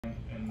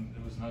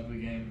an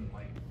ugly game, and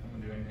like I'm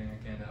gonna do anything I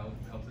can to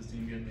help this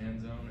team get in the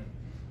end zone. And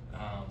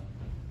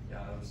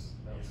yeah, that was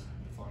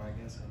fun, I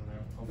guess. I don't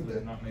know. Hopefully,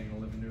 I'm not making a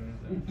living doing it.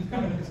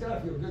 It's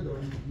gotta feel good though.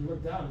 You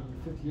look down and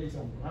you're 58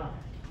 on the ground.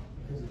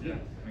 Yeah,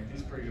 I mean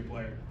he's a pretty good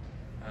player.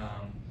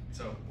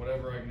 So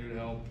whatever I can do to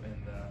help, and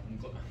I'm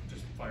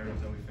just fired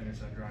up that we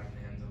finished that drive in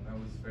the end zone. That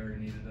was very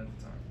needed at the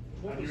time.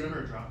 Have you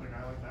ever dropped a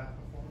guy like that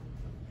before?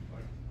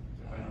 Like,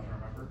 if I don't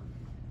remember.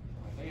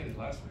 I think I did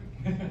last week.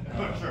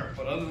 Sure.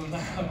 But other than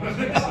that, I don't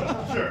think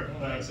so. Sure. I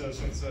don't think so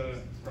since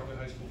probably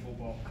high school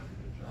football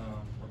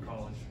or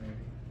college maybe.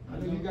 I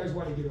know you guys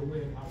want to get a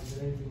win out of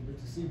anything, but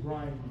to see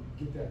Brian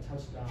get that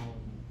touchdown,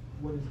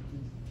 what is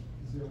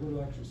there a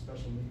little extra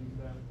special meaning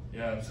to that?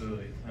 Yeah,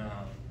 absolutely.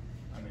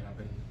 I mean,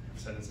 I've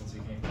said it since he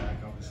came back.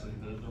 Obviously,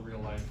 the real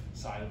life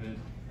side of it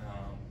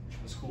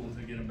was cool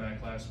to get him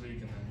back last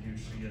week, and then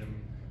huge to get him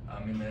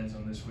in the end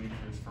zone this week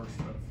for his first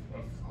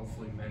of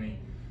hopefully many.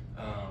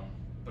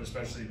 But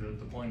especially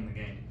the point in the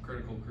game,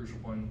 crucial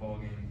point in the ball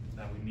game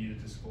that we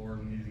needed to score,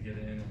 we needed to get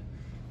in.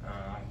 And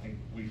I think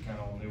we kind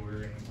of all knew we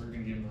were going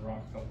to give him the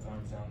rock a couple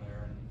times down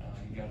there,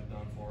 and he got it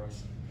done for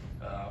us.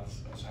 And I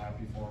was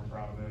happy for him,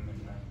 proud of him,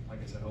 and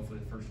like I said, hopefully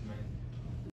the first of many.